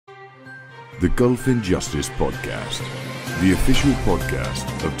The Gulf Injustice Podcast, the official podcast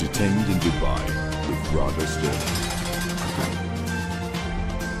of Detained in Dubai with Radha Stirling.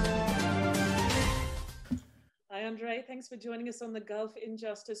 Hi, André. Thanks for joining us on the Gulf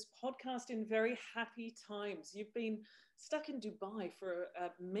Injustice Podcast in very happy times. You've been stuck in Dubai for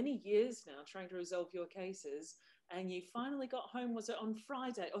many years now trying to resolve your cases, and you finally got home, was it on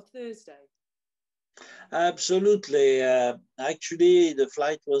Friday or Thursday? Absolutely. Actually, the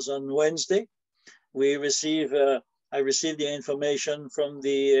flight was on Wednesday. I received the information from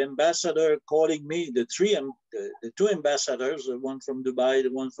the ambassador calling me, the two ambassadors, the one from Dubai,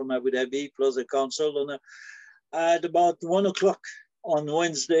 the one from Abu Dhabi, plus the consul, at about 1 o'clock on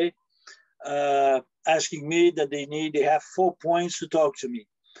Wednesday, asking me that they have 4 points to talk to me.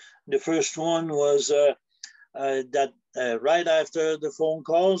 The first one was that right after the phone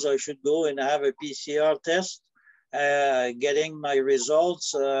calls, I should go and have a PCR test, getting my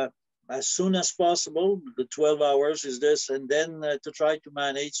results as soon as possible. The 12 hours is this, and then to try to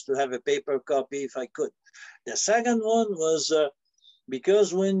manage to have a paper copy if I could. The second one was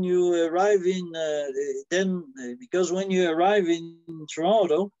because when you arrive in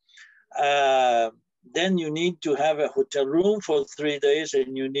Toronto, then you need to have a hotel room for 3 days,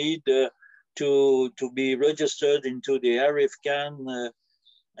 and you need to be registered into the ARIFCAN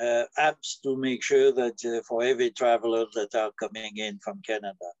apps to make sure that for every traveler that are coming in from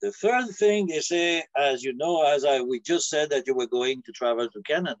Canada. The third thing is, as you know, we just said that you were going to travel to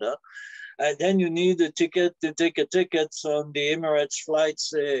Canada, then you need a ticket to take a tickets on the Emirates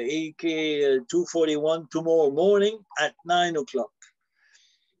flights EK 241 tomorrow morning at 9 o'clock.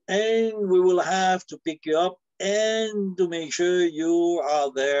 And we will have to pick you up and to make sure you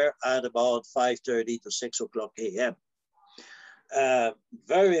are there at about 5:30 to 6 o'clock a.m.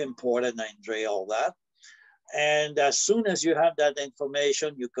 Very important, André, all that. And as soon as you have that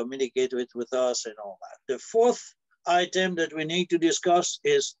information, you communicate with us and all that. The fourth item that we need to discuss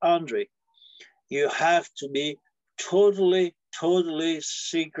is, André, you have to be totally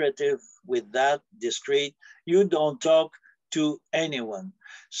secretive with that, discreet. You don't talk to anyone.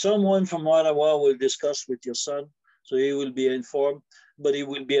 Someone from Ottawa will discuss with your son, so he will be informed, but he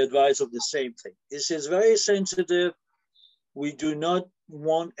will be advised of the same thing. This is very sensitive. We do not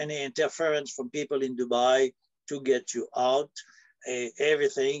want any interference from people in Dubai to get you out.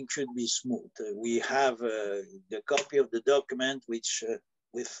 Everything should be smooth. We have the copy of the document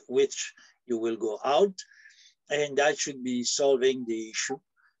with which you will go out, and that should be solving the issue.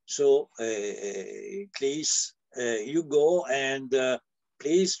 So please, you go, and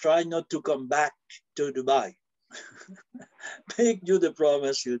please try not to come back to Dubai. Make you the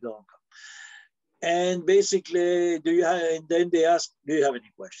promise you don't come. And basically, and then they ask, do you have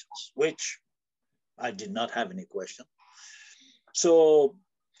any questions? Which I did not have any question. So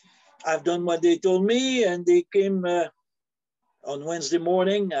I've done what they told me, and they came on Wednesday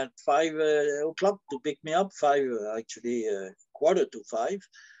morning at 5 o'clock to pick me up, quarter to 5.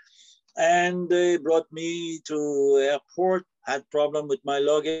 And they brought me to airport. Had problem with my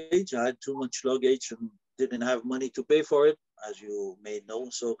luggage. I had too much luggage and didn't have money to pay for it, as you may know.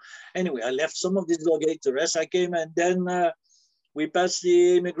 So anyway, I left some of this luggage. The rest I came, and then we passed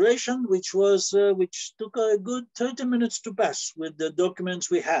the immigration, which took a good 30 minutes to pass with the documents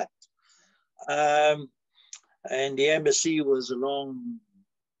we had. And the embassy was along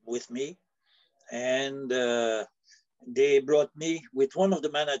with me, and they brought me with one of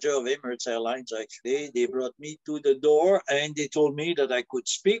the manager of Emirates Airlines, actually. They brought me to the door, and they told me that I could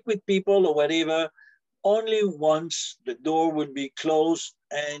speak with people or whatever only once the door would be closed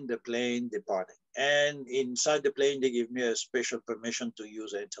and the plane departing. And inside the plane, they give me a special permission to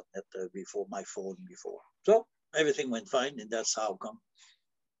use internet before my phone before. So everything went fine, and that's how come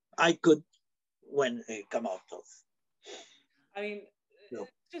I could come out of. I mean,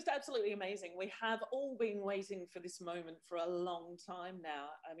 just absolutely amazing. We have all been waiting for this moment for a long time now.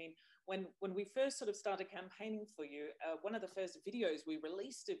 I mean, when we first sort of started campaigning for you, one of the first videos we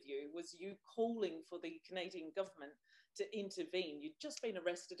released of you was you calling for the Canadian government to intervene. You'd just been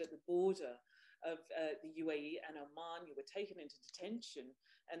arrested at the border of the UAE and Oman. You were taken into detention,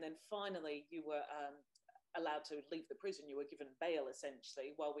 and then finally you were allowed to leave the prison. You were given bail,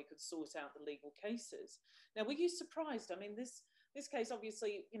 essentially, while we could sort out the legal cases. Now, were you surprised? I mean, this case,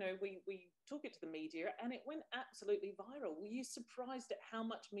 obviously, we took it to the media and it went absolutely viral. Were you surprised at how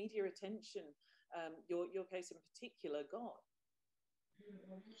much media attention your case in particular got?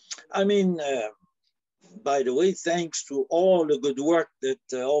 I mean, by the way, thanks to all the good work that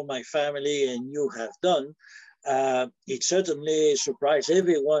all my family and you have done, it certainly surprised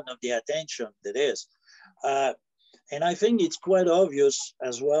everyone of the attention that is. And I think it's quite obvious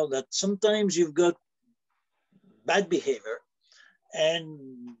as well that sometimes you've got bad behavior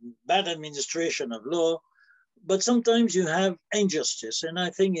and bad administration of law, but sometimes you have injustice. And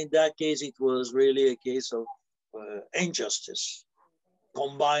I think in that case, it was really a case of injustice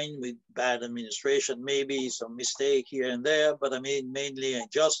combined with bad administration, maybe some mistake here and there, but I mean, mainly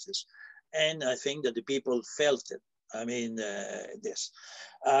injustice. And I think that the people felt it. I mean, this.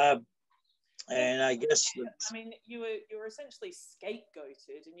 And I guess I mean, you were essentially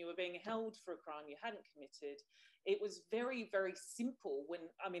scapegoated, and you were being held for a crime you hadn't committed. It was very, very simple. When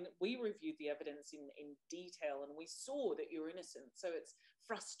I mean, we reviewed the evidence in detail, and we saw that you were innocent. So it's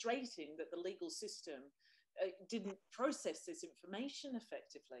frustrating that the legal system didn't process this information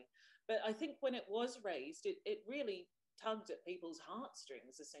effectively. But I think when it was raised, it really tugged at people's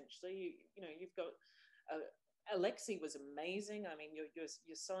heartstrings. Essentially, you know, you've got. Alexei was amazing. I mean, your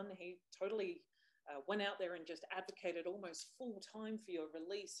son, he totally went out there and just advocated almost full time for your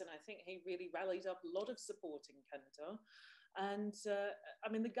release. And I think he really rallied up a lot of support in Canada. And I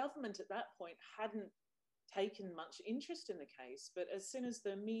mean, the government at that point hadn't taken much interest in the case. But as soon as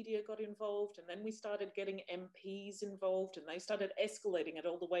the media got involved, and then we started getting MPs involved, and they started escalating it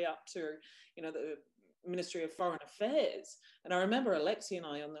all the way up to, you know, the Ministry of Foreign Affairs. And I remember Alexei and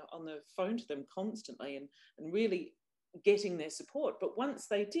I on the phone to them constantly and really getting their support. But once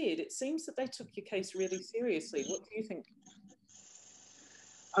they did, it seems that they took your case really seriously. What do you think?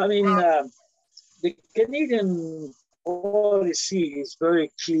 I mean, the Canadian policy is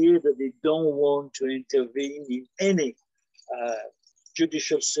very clear that they don't want to intervene in any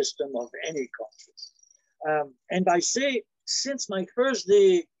judicial system of any country. And I say, since my first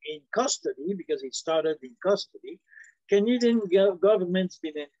day in custody, because it started in custody, Canadian government's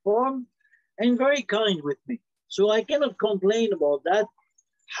been informed and very kind with me. So I cannot complain about that.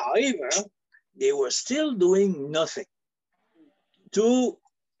 However, they were still doing nothing to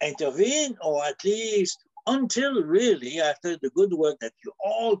intervene, or at least until really after the good work that you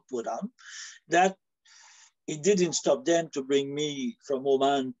all put on, that it didn't stop them to bring me from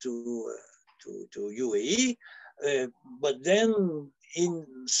Oman to UAE. But then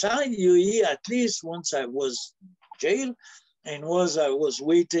inside UAE, at least once I was jailed, and I was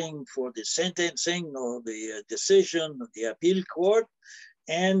waiting for the sentencing or the decision of the appeal court,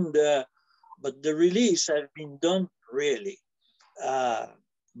 and but the release has been done really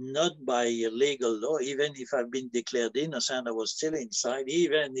not by legal law. Even if I've been declared innocent, I was still inside.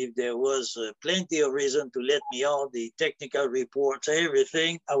 Even if there was plenty of reason to let me out, the technical reports,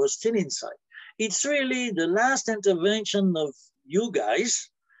 everything, I was still inside. It's really the last intervention of you guys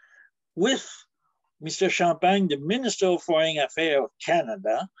with Mr. Champagne, the Minister of Foreign Affairs of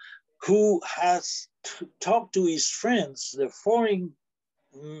Canada, who has talked to his friends, the Foreign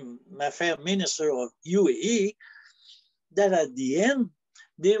Affairs Minister of UAE, that at the end,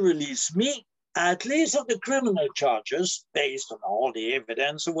 they released me, at least of the criminal charges, based on all the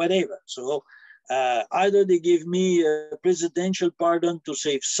evidence or whatever. So either they give me a presidential pardon to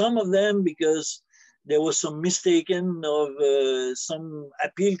save some of them because there was some mistaken of some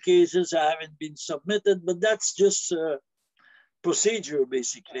appeal cases that haven't been submitted, but that's just procedure,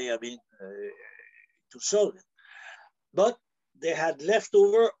 basically, I mean, to solve it. But they had left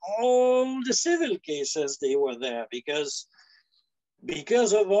over all the civil cases they were there because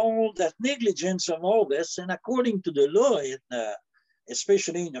of all that negligence and all this, and according to the law,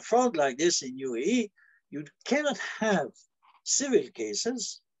 especially in a fraud like this in UAE, you cannot have civil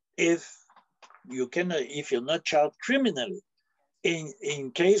cases if you're not charged criminally.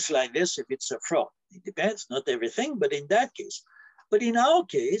 In case like this, if it's a fraud, it depends, not everything, but in that case. But in our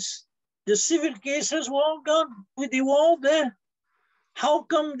case, the civil cases were all gone. They were all there. How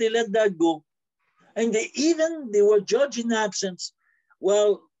come they let that go? And they were judged in absence.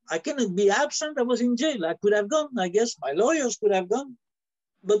 Well, I cannot be absent. I was in jail. I could have gone, I guess. My lawyers could have gone.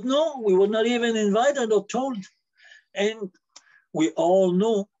 But no, we were not even invited or told. And we all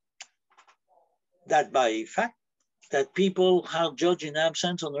know that by fact that people are judged in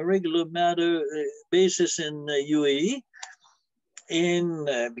absence on a regular basis in UAE,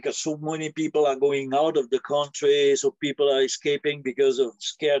 because so many people are going out of the country, so people are escaping because of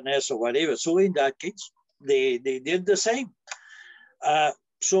scaredness or whatever. So in that case, they did the same.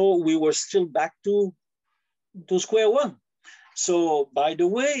 So we were still back to square one. So by the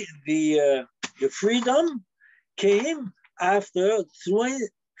way, the freedom came after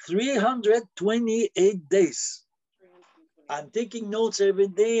 328 days. I'm taking notes every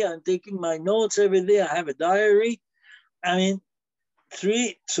day. I'm taking my notes every day. I have a diary. I mean,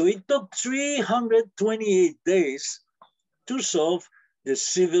 so it took 328 days to solve the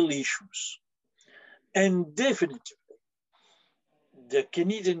civil issues. And definitely, the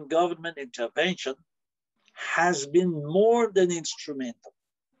Canadian government intervention has been more than instrumental.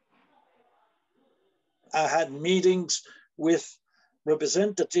 I had meetings with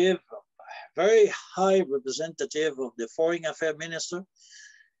representative, very high representative of the Foreign Affairs Minister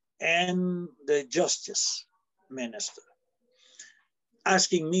and the Justice Minister,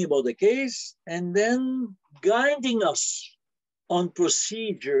 asking me about the case and then guiding us on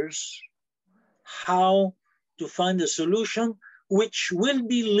procedures, how to find a solution which will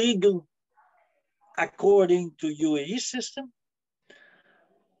be legal according to UAE system,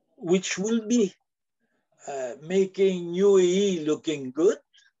 which will be making UAE looking good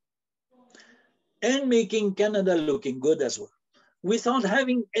and making Canada looking good as well, without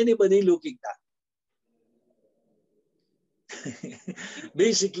having anybody looking bad.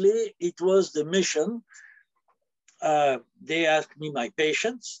 Basically, it was the mission. They asked me my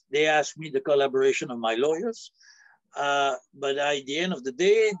patience. They asked me the collaboration of my lawyers. But at the end of the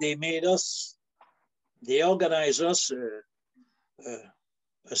day, they organized us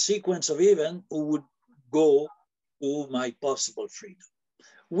a sequence of events who would go to my possible freedom.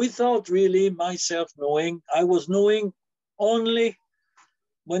 Without really myself knowing, I was knowing only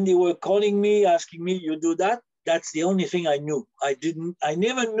when they were calling me, asking me, you do that? That's the only thing I knew. I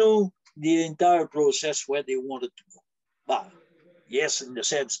never knew the entire process where they wanted to go. But yes, in the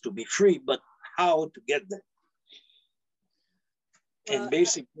sense to be free, but how to get there. And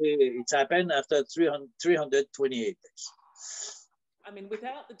basically, it's happened after 328 days. I mean,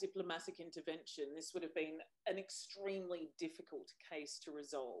 without the diplomatic intervention, this would have been an extremely difficult case to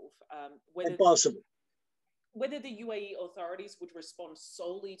resolve. Impossible. Whether the UAE authorities would respond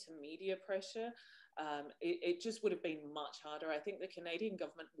solely to media pressure, it just would have been much harder. I think the Canadian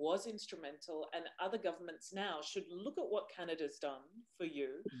government was instrumental, and other governments now should look at what Canada's done for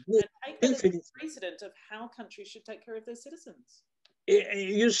you and take that as a precedent of how countries should take care of their citizens.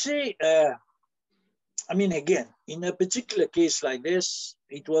 You see, I mean, again, in a particular case like this,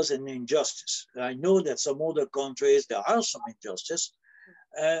 it was an injustice. I know that some other countries, there are some injustice.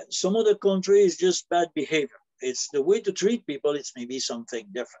 Some other countries, just bad behavior. It's the way to treat people, it's maybe something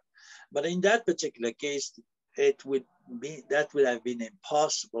different. But in that particular case, that would have been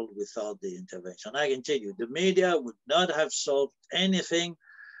impossible without the intervention. I can tell you, the media would not have solved anything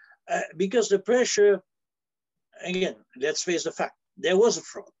because the pressure, again, let's face the fact, there was a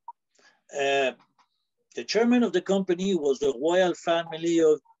fraud. The chairman of the company was the royal family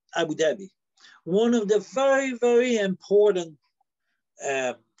of Abu Dhabi. One of the very, very important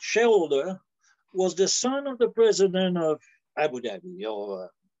shareholder was the son of the president of Abu Dhabi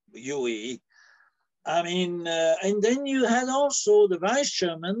or UAE. I mean, and then you had also the vice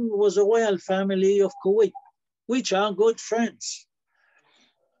chairman was a royal family of Kuwait, which are good friends.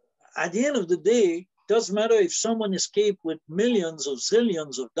 At the end of the day, doesn't matter if someone escaped with millions or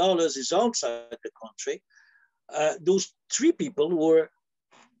zillions of dollars is outside the country. Those three people were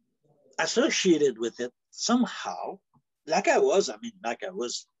associated with it somehow, like I was. I mean, like I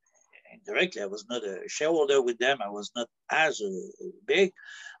was indirectly. I was not a shareholder with them. I was not as big.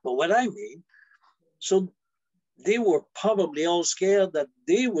 But what I mean, so they were probably all scared that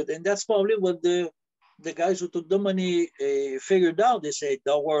they would, and that's probably what the guys who took the money figured out. They said,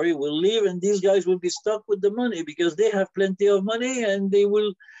 don't worry, we'll leave and these guys will be stuck with the money because they have plenty of money and they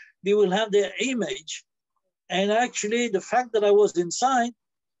will have their image. And actually the fact that I was inside,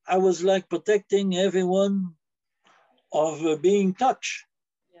 I was like protecting everyone of being touched.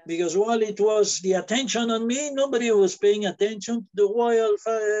 Yes. Because while it was the attention on me, nobody was paying attention to the royal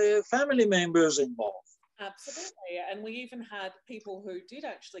family members involved. Absolutely. And we even had people who did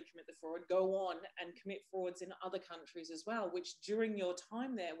actually commit the fraud go on and commit frauds in other countries as well, which during your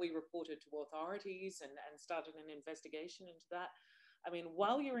time there, we reported to authorities and started an investigation into that. I mean,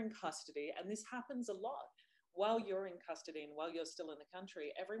 while you're in custody, and this happens a lot, while you're in custody and while you're still in the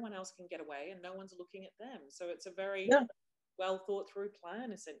country, everyone else can get away and no one's looking at them. So it's a very well thought through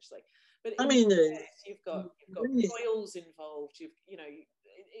plan, essentially. But I mean, you've got royals involved.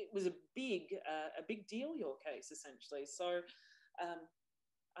 It was a big deal, your case, essentially. So,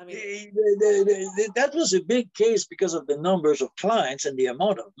 I mean, that was a big case because of the numbers of clients and the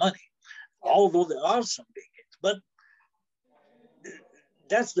amount of money. Yeah. Although there are some big hits, but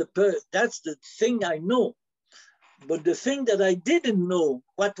that's the thing I know. But the thing that I didn't know,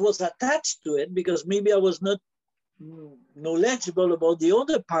 what was attached to it, because maybe I was not knowledgeable about the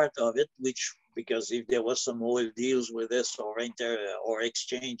other part of it, because if there was some oil deals with this or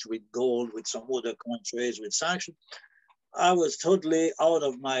exchange with gold with some other countries with sanctions, I was totally out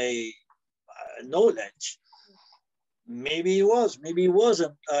of my knowledge. Maybe he was, maybe he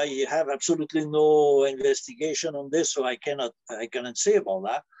wasn't. I have absolutely no investigation on this, so I cannot say about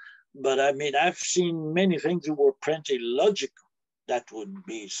that. But I mean, I've seen many things that were pretty logical. That would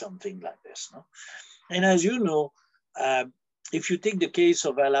be something like this, no? And as you know, if you take the case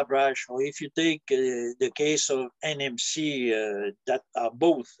of Alabrash, or if you take the case of NMC, that are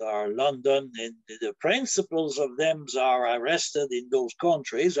both are London, and the principals of them are arrested in those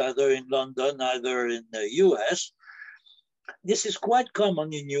countries, either in London, either in the US. This is quite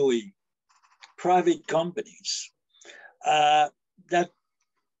common in UAE, private companies, that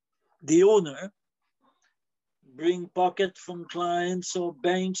the owner bring pocket from clients or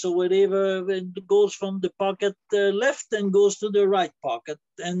banks or whatever, and it goes from the pocket left and goes to the right pocket,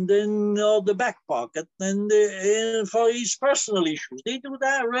 and then the back pocket, and for his personal issues. They do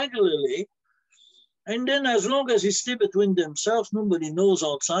that regularly. And then as long as it's still between themselves, nobody knows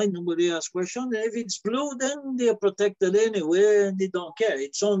outside, nobody asks questions. If it's blue, then they're protected anyway, and they don't care.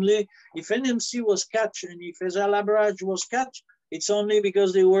 It's only if NMC was catch and if Alabraj was catch, it's only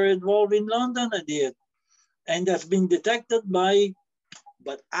because they were involved in London at the end. And that's been detected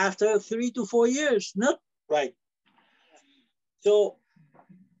but after 3 to 4 years, not right. So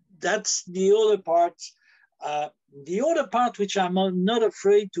that's the other part. The other part, which I'm not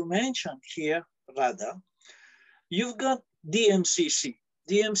afraid to mention here, rather, you've got DMCC.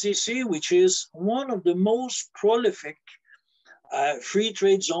 DMCC, which is one of the most prolific free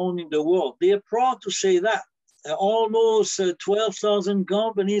trade zone in the world. They are proud to say that. Almost 12,000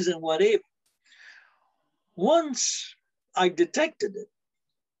 companies and whatever. Once I detected it,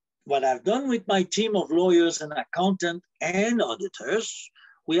 what I've done with my team of lawyers and accountants and auditors,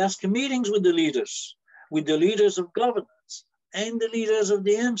 we ask meetings with the leaders of governance and the leaders of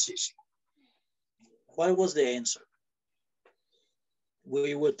the MCC. What was the answer?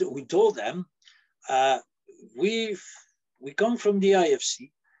 We told them, we come from the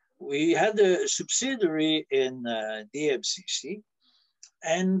IFC. We had a subsidiary in the MCC,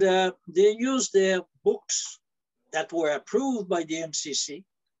 and they used their books that were approved by the MCC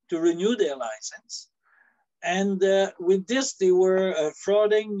to renew their license. And with this, they were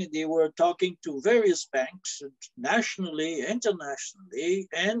frauding. They were talking to various banks, nationally, internationally,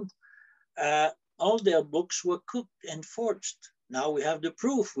 and all their books were cooked and forged. Now we have the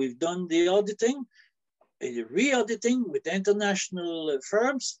proof. We've done the auditing, the re-auditing with international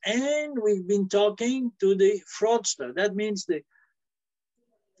firms, and we've been talking to the fraudster. That means the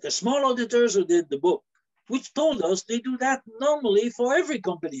small auditors who did the book, which told us they do that normally for every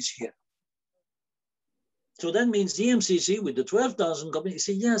companies here. So that means the MCC with the 12,000 companies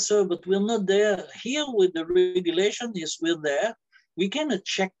say, yeah, sir, but we're not there. Here with the regulation is we're there. We cannot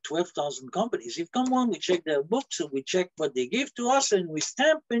check 12,000 companies. If come on, we check their books and we check what they give to us and we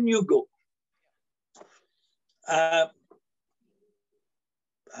stamp and you go.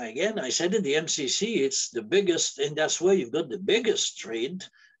 Again, I said it, the MCC, it's the biggest, and that's where you've got the biggest trade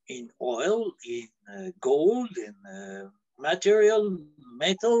in oil, in gold, in material,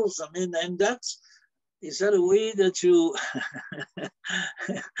 metals. I mean, and is that a way that you,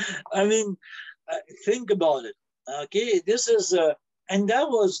 I mean, think about it. Okay, this is, and that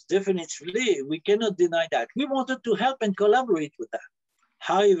was definitely, we cannot deny that. We wanted to help and collaborate with that.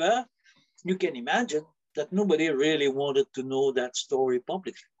 However, you can imagine that nobody really wanted to know that story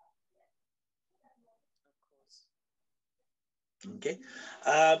publicly. Okay.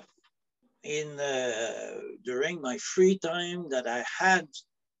 During my free time that I had,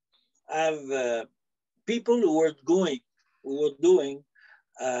 I've people who were doing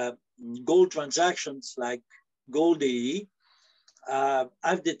gold transactions like Gold AE.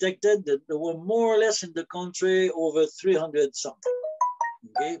 I've detected that there were more or less in the country over 300 something.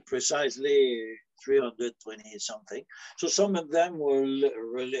 Okay, precisely 320 something. So some of them were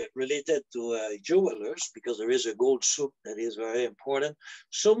related to jewelers, because there is a gold soup that is very important.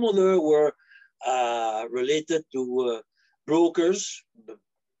 Some other were related to brokers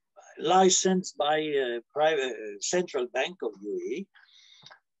licensed by private central bank of UAE.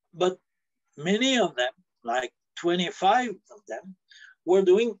 But many of them, like 25 of them, were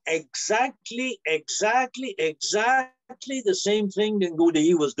doing exactly the same thing that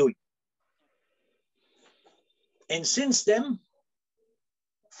Gauthiers was doing. And since then,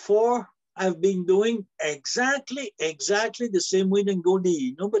 I've been doing exactly the same way than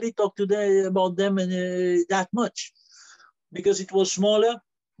Gauthiers. Nobody talked about them that much, because it was smaller,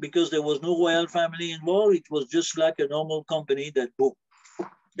 because there was no royal family involved. It was just like a normal company that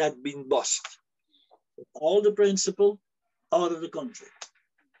been bust. All the principal out of the country.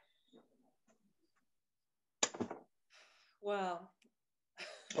 Wow.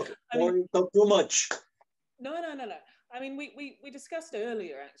 Okay. I mean, talk too much. No. I mean, we discussed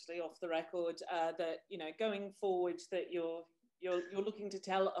earlier, actually, off the record, that, you know, going forward, that you're looking to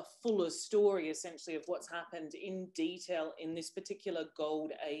tell a fuller story, essentially, of what's happened in detail in this particular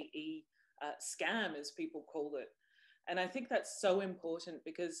gold AE scam, as people call it. And I think that's so important,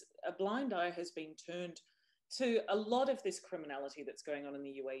 because a blind eye has been turned to a lot of this criminality that's going on in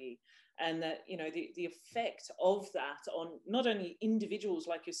the UAE, and that, you know, the effect of that on not only individuals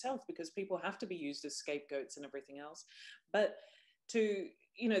like yourself, because people have to be used as scapegoats and everything else, but to,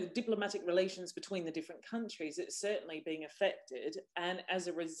 you know, the diplomatic relations between the different countries, it's certainly being affected. And as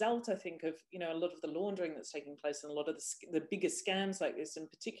a result, I think, of, you know, a lot of the laundering that's taking place and a lot of the bigger scams like this,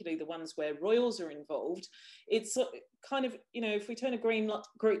 and particularly the ones where royals are involved, it's kind of, you know, if we turn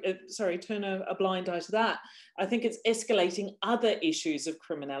turn a blind eye to that, I think it's escalating other issues of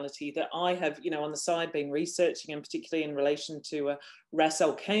criminality that I have, you know, on the side been researching, and particularly in relation to Ras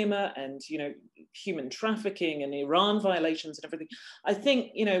Al Khaimah and, you know, human trafficking and Iran violations and everything. I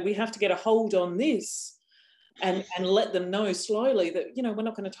think, you know, we have to get a hold on this and let them know slowly that, you know, we're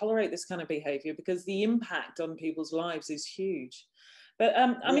not going to tolerate this kind of behavior, because the impact on people's lives is huge. But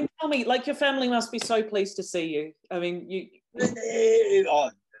I mean, tell me, like, your family must be so pleased to see you. I mean,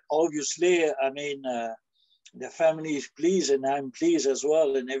 obviously, I mean, the family is pleased, and I'm pleased as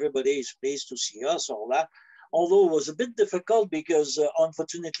well, and everybody is pleased to see us, all that. Although it was a bit difficult because,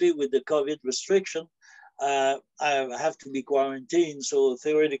 unfortunately, with the COVID restriction, I have to be quarantined. So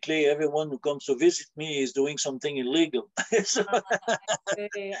theoretically, everyone who comes to visit me is doing something illegal. So, I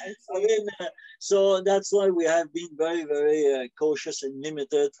mean, so that's why we have been very, very cautious and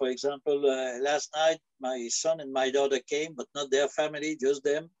limited. For example, last night, my son and my daughter came, but not their family, just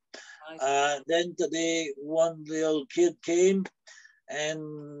them. Then today, one little kid came.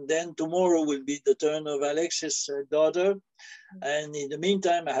 And then tomorrow will be the turn of Alexis' daughter. And in the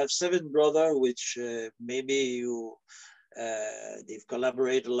meantime, I have 7 brothers, which maybe they've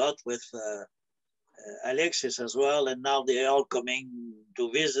collaborated a lot with Alexis as well. And now they're all coming to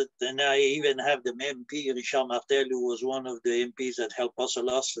visit. And I even have the MP, Richard Martel, who was one of the MPs that helped us a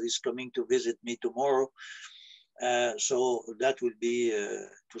lot. So he's coming to visit me tomorrow. So that will be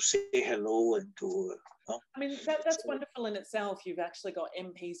to say hello and to... I mean, that's wonderful in itself. You've actually got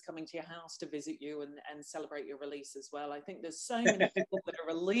MPs coming to your house to visit you and celebrate your release as well. I think there's so many people that are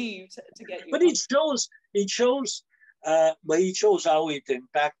relieved to get you. But it shows how it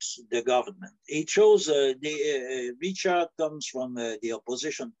impacts the government. It shows Richard comes from the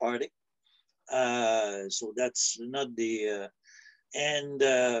opposition party. So that's not the...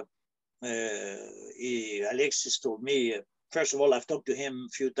 Alexis told me, first of all, I've talked to him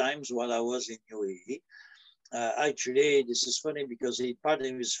a few times while I was in UAE. Actually, this is funny because part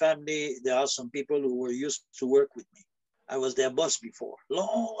of his family, there are some people who were used to work with me. I was their boss before,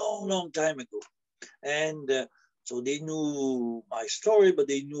 long time ago. And so they knew my story, but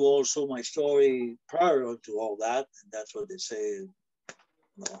they knew also my story prior to all that. And that's what they say.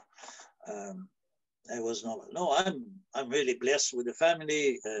 No, I was not. No, I'm really blessed with the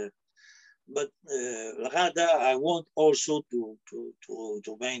family. But Radha, I want also to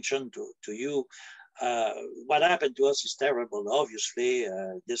mention to you, what happened to us is terrible. Obviously,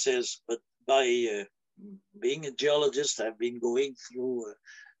 but by being a geologist, I've been going through.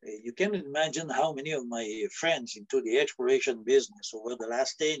 You can imagine how many of my friends into the exploration business over the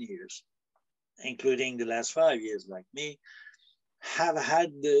last 10 years, including the last 5 years, like me, have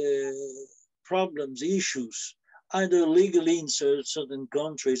had problems, issues, either legally in certain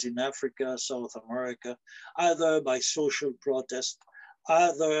countries in Africa, South America, either by social protest,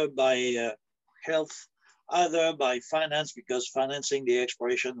 either by health, either by finance, because financing the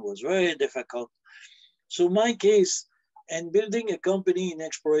exploration was very difficult. So my case, and building a company in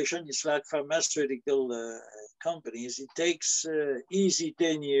exploration is like pharmaceutical companies. It takes easy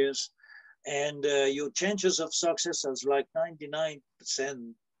 10 years, and your chances of success is like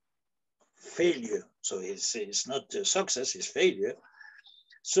 99% failure. So it's not success, it's failure.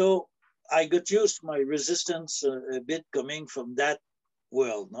 So I got used to my resistance a bit coming from that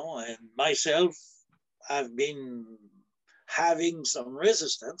world, no? And myself, I've been having some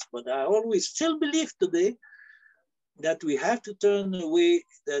resistance, but I always still believe today that we have to turn away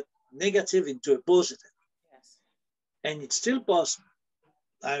that negative into a positive. Yes. And it's still possible.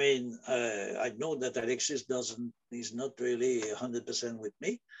 I mean, I know that Alexis is not really 100% with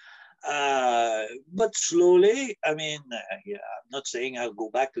me. But slowly, I mean, yeah, I'm not saying I'll go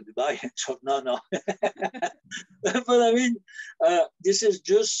back to Dubai. So no. But I mean, this is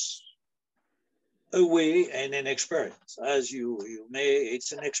just a way and an experience. As you may,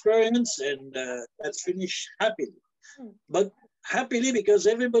 it's an experience, and that's finished happily. But happily because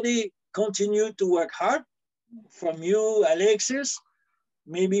everybody continued to work hard. from you, Alexis,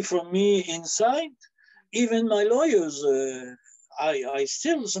 maybe from me inside, even my lawyers. I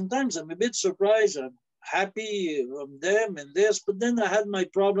still sometimes I'm a bit surprised. I'm happy from them and this, but then I had my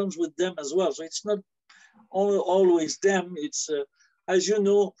problems with them as well. So it's not always them. It's as you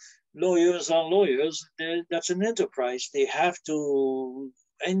know, lawyers are lawyers. That's an enterprise. They have to,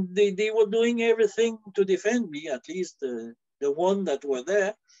 and they were doing everything to defend me, at least the one that were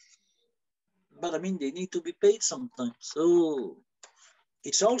there. But I mean, they need to be paid sometimes. So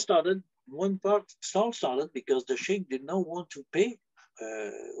it's all started. One part all started because the Sheikh did not want to pay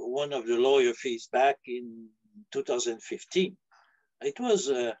one of the lawyer fees back in 2015. It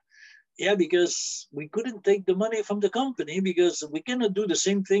was yeah, because we couldn't take the money from the company because we cannot do the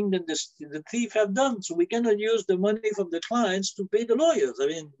same thing that the thief have done. So we cannot use the money from the clients to pay the lawyers. I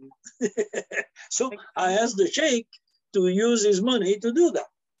mean, so I asked the Sheikh to use his money to do that.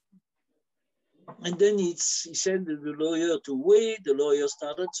 And then he said to the lawyer to wait. The lawyer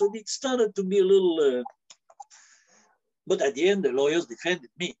started. So it started to be a little, but at the end, the lawyers defended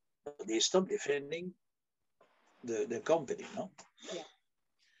me. They stopped defending the company, no? Yeah.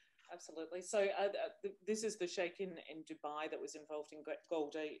 Absolutely. So this is the Sheikh in Dubai that was involved in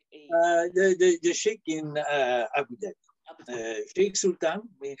Gauthiers. The Sheikh in Abu Dhabi. Sheikh Sultan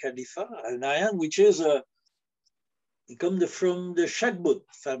bin Khalifa Al Nahyan, which is he comes from the Shagbut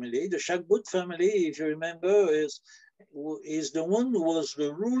family. The Shagbut family, if you remember, is the one who was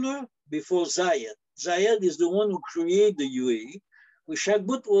the ruler before Zayed. Zayed is the one who created the UAE. With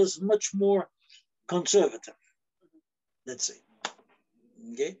Shagbut was much more conservative, let's say.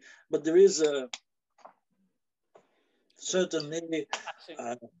 Okay, but there is certainly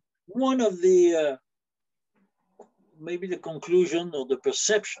one of the maybe the conclusion or the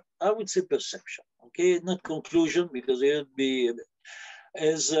perception. I would say perception. Okay, not conclusion because it would be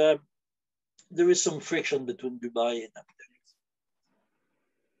as there is some friction between Dubai and Abu Dhabi.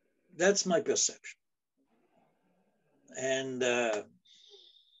 That's my perception, and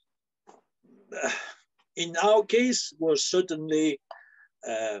in our case, was certainly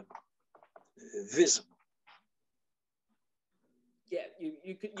visible. Yeah,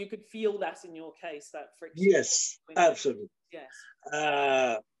 you could feel that in your case, that friction. Yes, absolutely.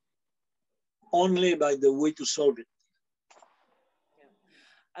 Yes. Only by the way to solve it. Yeah.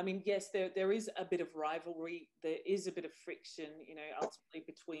 I mean, yes, there is a bit of rivalry. There is a bit of friction, you know, ultimately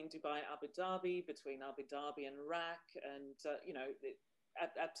between Dubai and Abu Dhabi, between Abu Dhabi and Iraq, and you know,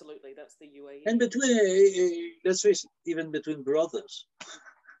 absolutely, that's the UAE. And between, let's face it, even between brothers.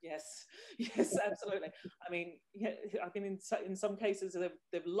 Yes, yes, absolutely. I mean, yeah, I mean, in some cases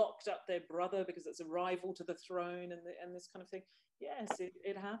they've locked up their brother because it's a rival to the throne and this kind of thing. Yes,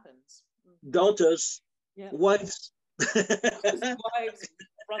 it happens. Daughters, yeah. Wives. Wives,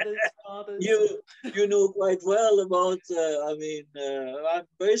 brothers, fathers. You know quite well about. I mean, I'm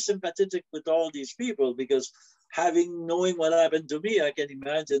very sympathetic with all these people because knowing what happened to me, I can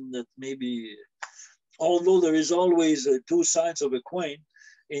imagine that maybe, although there is always two sides of a coin.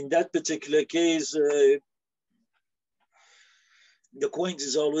 In that particular case, the coin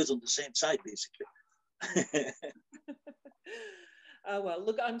is always on the same side, basically. Well,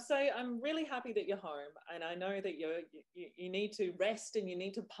 look, I'm really happy that you're home, and I know that you need to rest and you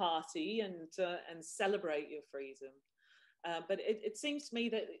need to party and celebrate your freedom. But it seems to me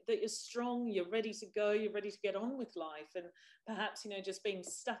that you're strong, you're ready to go, you're ready to get on with life. And perhaps, you know, just being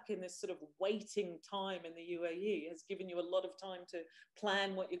stuck in this sort of waiting time in the UAE has given you a lot of time to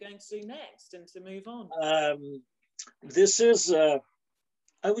plan what you're going to do next and to move on. This is,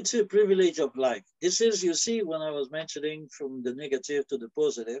 I would say, a privilege of life. This is, you see, when I was mentioning from the negative to the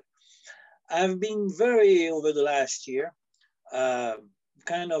positive, I've been over the last year,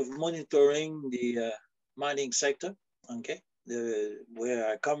 kind of monitoring the mining sector. Okay, where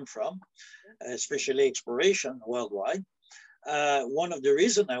I come from, especially exploration worldwide. One of the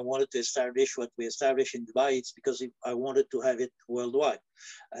reasons I wanted to establish what we established in Dubai is because I wanted to have it worldwide.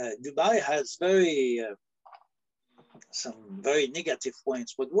 Dubai has some very negative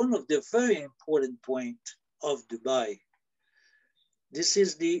points, but one of the very important points of Dubai, this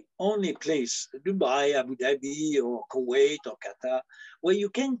is the only place, Dubai, Abu Dhabi, or Kuwait, or Qatar, where you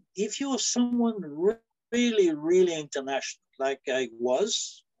can, if you're someone really, really international, like I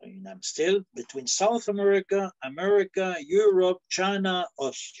was, and I'm still, between South America, Europe, China,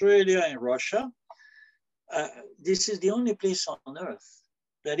 Australia, and Russia. This is the only place on earth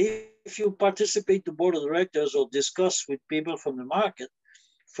that if you participate the board of directors or discuss with people from the market,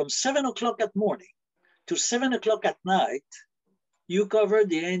 from 7 o'clock at morning to 7 o'clock at night, you cover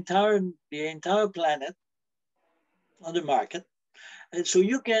the entire planet on the market. And so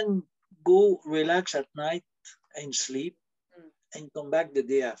you can go relax at night and sleep Mm. and come back the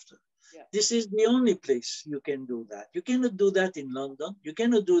day after. Yeah. This is the only place you can do that. You cannot do that in London. You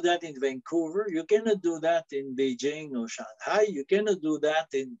cannot do that in Vancouver. You cannot do that in Beijing or Shanghai. You cannot do that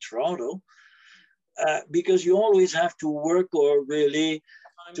in Toronto, because you always have to work, or really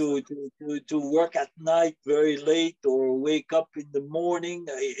to work at night very late, or wake up in the morning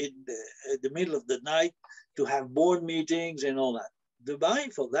in the middle of the night to have board meetings and all that.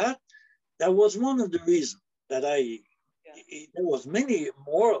 Dubai, for that was one of the reasons that there was many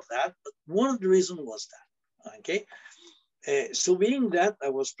more of that, but one of the reasons was that, okay? So being that I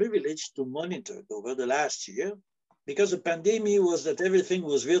was privileged to monitor over the last year, because the pandemic was that everything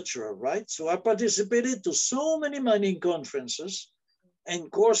was virtual, right? So I participated to so many mining conferences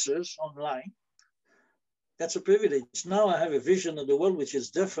and courses online. That's a privilege. Now I have a vision of the world which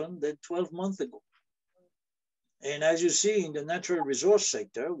is different than 12 months ago. And as you see in the natural resource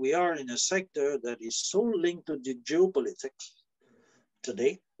sector, we are in a sector that is so linked to the geopolitics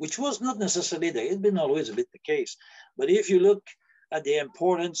today, which was not necessarily there. It's been always a bit the case. But if you look at the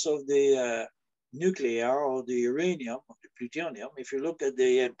importance of the nuclear or the uranium or the plutonium, if you look at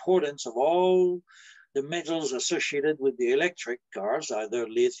the importance of all the metals associated with the electric cars, either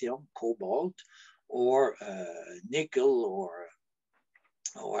lithium, cobalt, or nickel,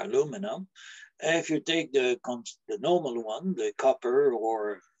 or aluminum. If you take the normal one, the copper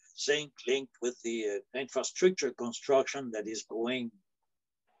or zinc linked with the infrastructure construction that is going,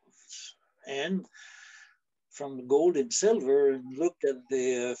 and from gold and silver, and look at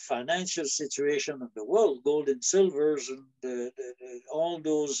the financial situation of the world, gold and silvers and all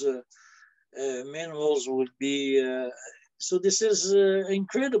those minerals would be, so this is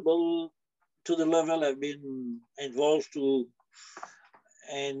incredible to the level I've been involved to.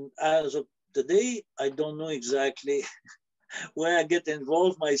 And as of today, I don't know exactly where I get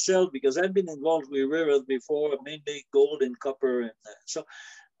involved myself, because I've been involved with rare earth before, mainly gold and copper. And so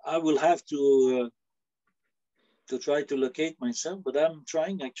I will have to try to locate myself, but I'm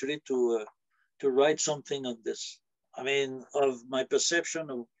trying actually to write something of this. I mean, of my perception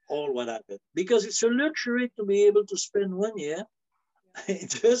of all what happened, because it's a luxury to be able to spend 1 year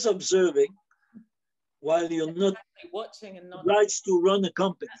just observing, while you're not watching and not obliged to run a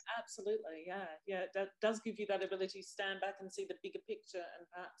company. Absolutely, yeah. That does give you that ability to stand back and see the bigger picture, and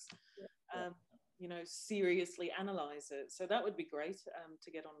perhaps, seriously analyze it. So that would be great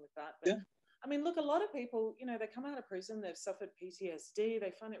to get on with that. But, I mean, look, a lot of people, they come out of prison, they've suffered PTSD,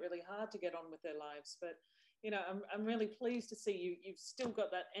 they find it really hard to get on with their lives. But, I'm really pleased to see you've still got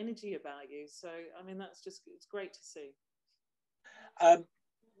that energy about you. So, I mean, it's great to see.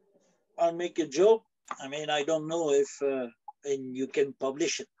 I'll make a joke. I mean, I don't know if and you can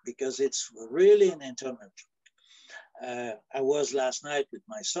publish it, because it's really an internal joke. I was last night with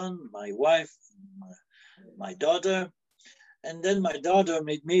my son, my wife, my daughter, and then my daughter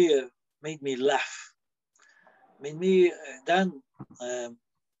made me laugh. Made me, Dan,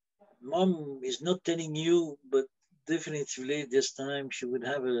 Mom is not telling you, but definitely this time she would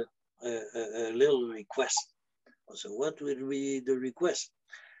have a little request. So what would be the request?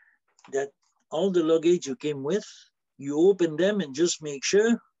 That all the luggage you came with, you open them and just make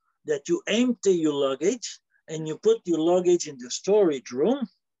sure that you empty your luggage and you put your luggage in the storage room,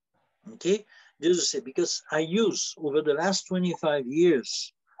 okay? Just to say, because I use, over the last 25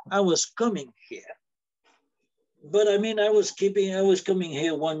 years, I was coming here. But I mean, I was coming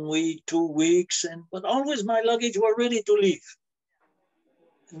here 1 week, 2 weeks, but always my luggage were ready to leave.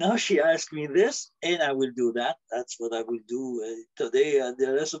 Now she asked me this, and I will do that. That's what I will do today and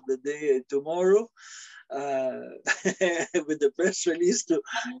the rest of the day and tomorrow, with the press release to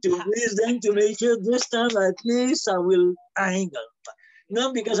please them to make sure this time at least I will hang on.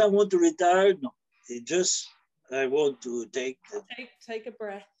 Not because I want to retire, no. It just, I want to take a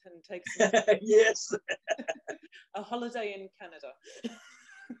breath and take some yes. a holiday in Canada.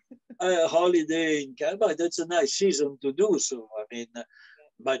 A holiday in Canada, that's a nice season to do so. I mean,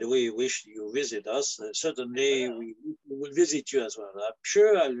 by the way, wish you visit us. Certainly, we will visit you as well. I'm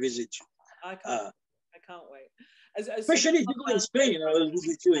sure I'll visit you. I can't wait. Especially if you go in Spain, I will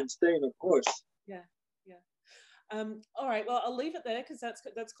visit you in Spain, of course. Yeah. All right. Well, I'll leave it there, because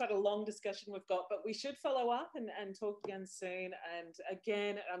that's quite a long discussion we've got. But we should follow up and talk again soon. And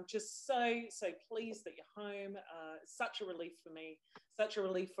again, I'm just so pleased that you're home. Such a relief for me. Such a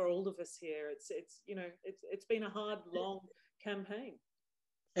relief for all of us here. It's been a hard, long campaign.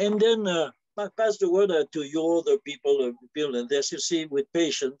 And then I pass the word to your other people and this, you see, with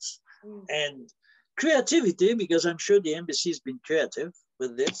patience and creativity, because I'm sure the embassy has been creative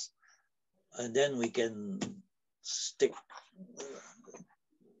with this. And then we can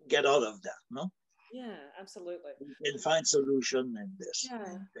get out of that, no? Yeah, absolutely. We can find solution in this.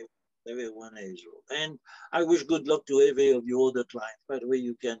 Yeah. Everyone is. And I wish good luck to every of your other clients. By the way,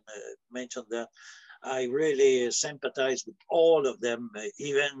 you can mention that. I really sympathize with all of them,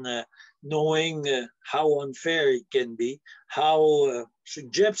 even knowing how unfair it can be, how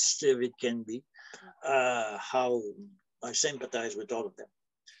suggestive it can be, how I sympathize with all of them.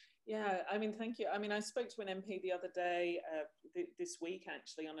 Yeah, I mean, thank you. I mean, I spoke to an MP the other day, this week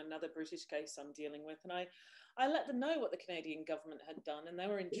actually, on another British case I'm dealing with, and I let them know what the Canadian government had done, and they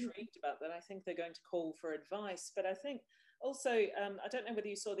were intrigued about that. I think they're going to call for advice, but I think also, I don't know whether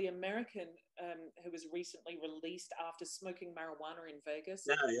you saw the American who was recently released after smoking marijuana in Vegas.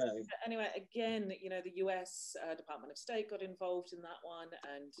 Yeah. Anyway, again, you know, the US Department of State got involved in that one,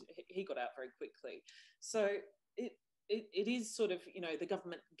 and he got out very quickly. So it is sort of, you know, the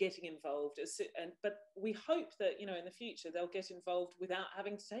government getting involved, but we hope that, you know, in the future they'll get involved without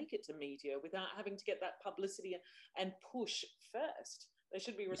having to take it to media, without having to get that publicity and push first. They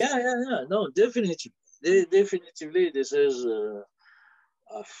should be responsible. Yeah. No, definitely. Definitively, this is,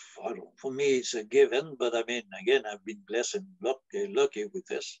 for me, it's a given. But I mean, again, I've been blessed and lucky with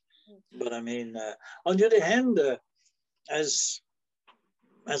this. But I mean, on the other hand, as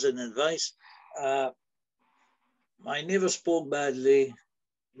an advice, I never spoke badly,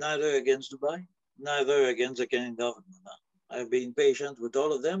 neither against Dubai, neither against the Canadian government. I've been patient with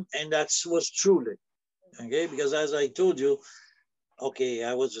all of them, and that was truly, okay? Because as I told you, okay,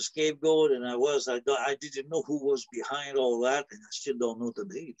 I was a scapegoat, and I didn't know who was behind all that, and I still don't know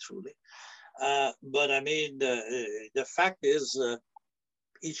today, truly. But I mean, the fact is,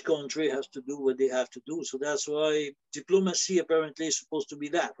 each country has to do what they have to do. So that's why diplomacy apparently is supposed to be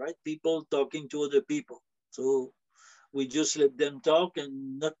that, right? People talking to other people. So we just let them talk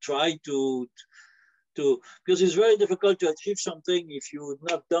and not try to because it's very difficult to achieve something if you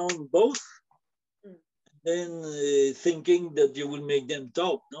knock down both, then thinking that you will make them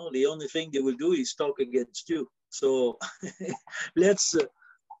talk. No, the only thing they will do is talk against you. So let's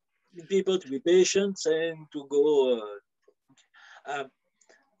people to be patient and to go.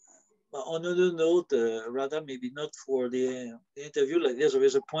 On another note, rather maybe not for the interview like this, there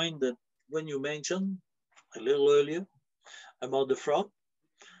is a point that when you mentioned a little earlier about the fraud,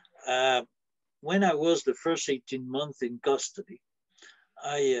 when I was the first 18 months in custody,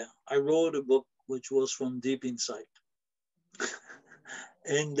 I wrote a book which was From Deep Inside.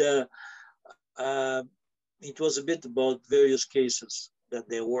 And it was a bit about various cases that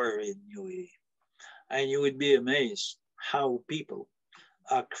there were in UAE. And you would be amazed how people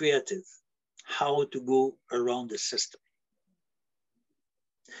are creative, how to go around the system.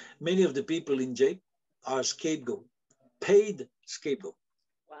 Many of the people in jail are scapegoat, paid scapegoat.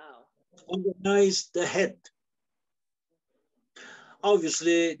 Wow. Organize the head.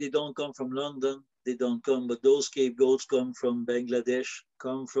 Obviously, they don't come from London. They don't come, but those scapegoats come from Bangladesh,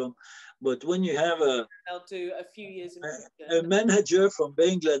 but when you have they'll do a few years in a manager from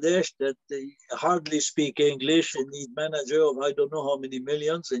Bangladesh that hardly speak English and he's manager of I don't know how many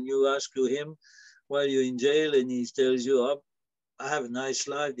millions, and you ask to him while you're in jail and he tells you, oh, I have a nice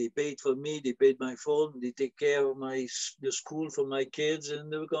life, they paid for me, they paid my phone, they take care of the school for my kids in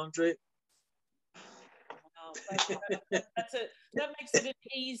the country. That makes it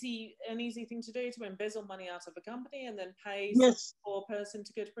an easy thing to do, to embezzle money out of a company and then pay yes. a poor person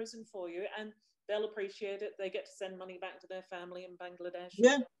to go to prison for you, and they'll appreciate it. They get to send money back to their family in Bangladesh.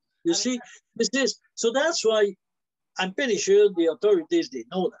 Yeah, you see, so that's why I'm pretty sure the authorities, they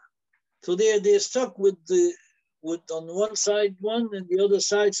know that. So they're stuck with on one side one and the other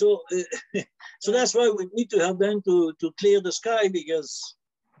side. So so that's why we need to help them to clear the sky, because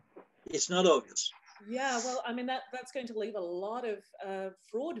it's not obvious. Yeah, well, I mean, that's going to leave a lot of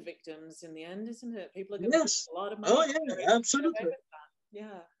fraud victims in the end, isn't it? People are going to lose a lot of money. Oh, yeah, absolutely.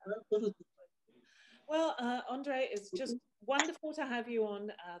 Yeah. Absolutely. Well, André, it's just wonderful to have you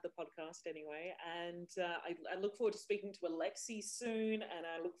on the podcast anyway. And I look forward to speaking to Alexi soon, and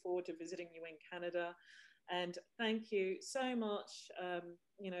I look forward to visiting you in Canada. And thank you so much.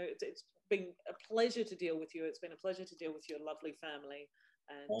 You know, it's been a pleasure to deal with you. It's been a pleasure to deal with your lovely family.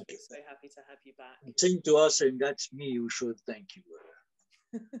 And we're so happy to have you back. Same to us, and that's me. You should thank you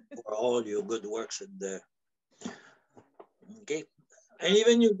for all your good works in there. Okay, and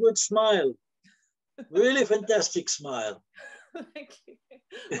even your good smile, really fantastic smile. Thank you.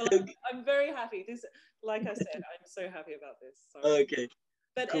 Well, I'm very happy. This, like I said, I'm so happy about this. So. Okay.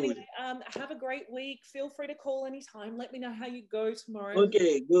 But cool. Anyway, have a great week. Feel free to call anytime. Let me know how you go tomorrow.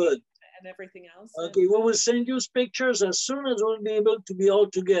 Okay, good. And everything else. Okay, we will send you pictures as soon as we'll be able to be all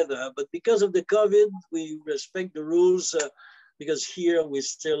together. But because of the COVID, we respect the rules. because here we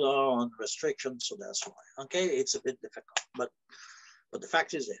still are on restrictions, so that's why. Okay, it's a bit difficult, but the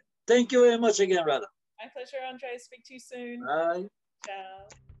fact is there. Thank you very much again, Radha. My pleasure, André. Speak to you soon. Bye. Ciao.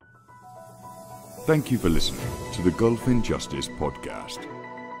 Thank you for listening to the Gulf Injustice podcast.